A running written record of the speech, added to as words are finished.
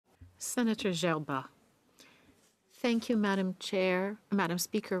Senator Gerba. Thank you, Madam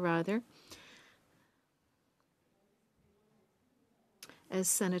Speaker, rather. As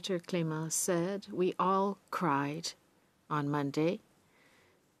Senator Clément said, we all cried on Monday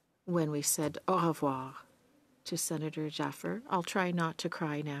when we said au revoir to Senator Jaffer. I'll try not to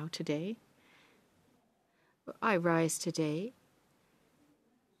cry now today. I rise today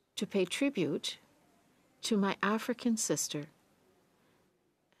to pay tribute to my African sister,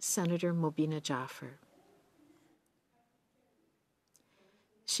 Senator Mobina Jaffer.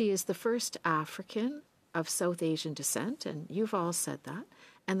 She is the first African of South Asian descent, and you've all said that,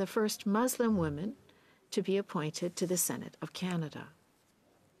 and the first Muslim woman to be appointed to the Senate of Canada.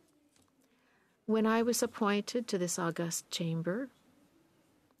 When I was appointed to this august chamber,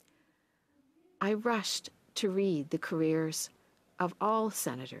 I rushed to read the careers of all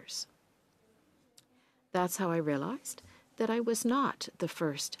senators. That's how I realized that I was not the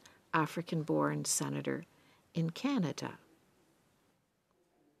first African-born senator in Canada.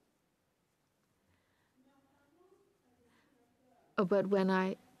 But when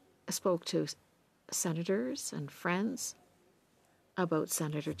I spoke to senators and friends about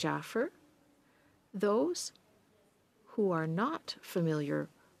Senator Jaffer, those who are not familiar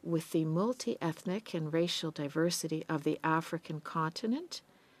with the multi-ethnic and racial diversity of the African continent,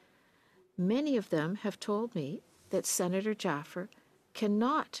 many of them have told me that Senator Jaffer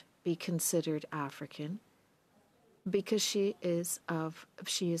cannot be considered African because she is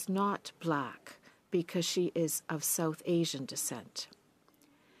not black, because she is of South Asian descent.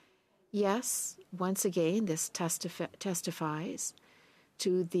 Yes, once again, this testifies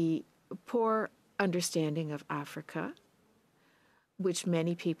to the poor understanding of Africa, which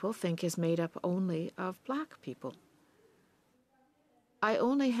many people think is made up only of black people. I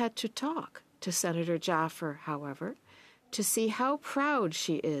only had to talk to Senator Jaffer, however, to see how proud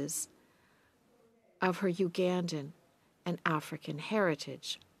she is of her Ugandan and African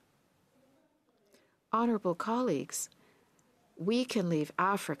heritage. Honourable colleagues, we can leave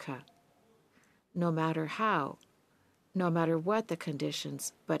Africa no matter how, no matter what the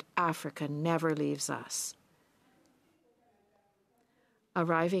conditions, but Africa never leaves us.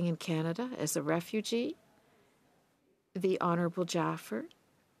 Arriving in Canada as a refugee, the Honourable Jaffer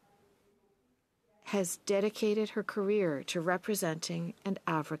has dedicated her career to representing and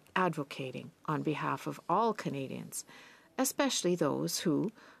advocating on behalf of all Canadians, especially those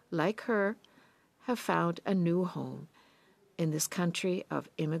who, like her, have found a new home in this country of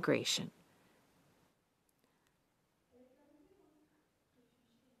immigration.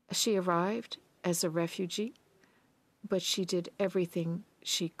 She arrived as a refugee, but she did everything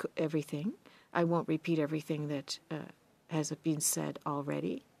she could, everything. I won't repeat everything that has been said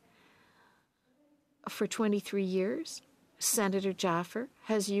already. For 23 years, Senator Jaffer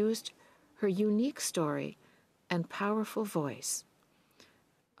has used her unique story and powerful voice,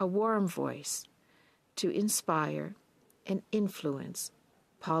 a warm voice, to inspire and influence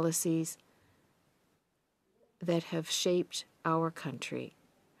policies that have shaped our country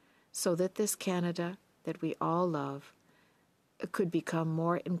so that this Canada that we all love could become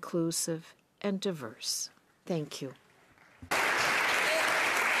more inclusive and diverse. Thank you.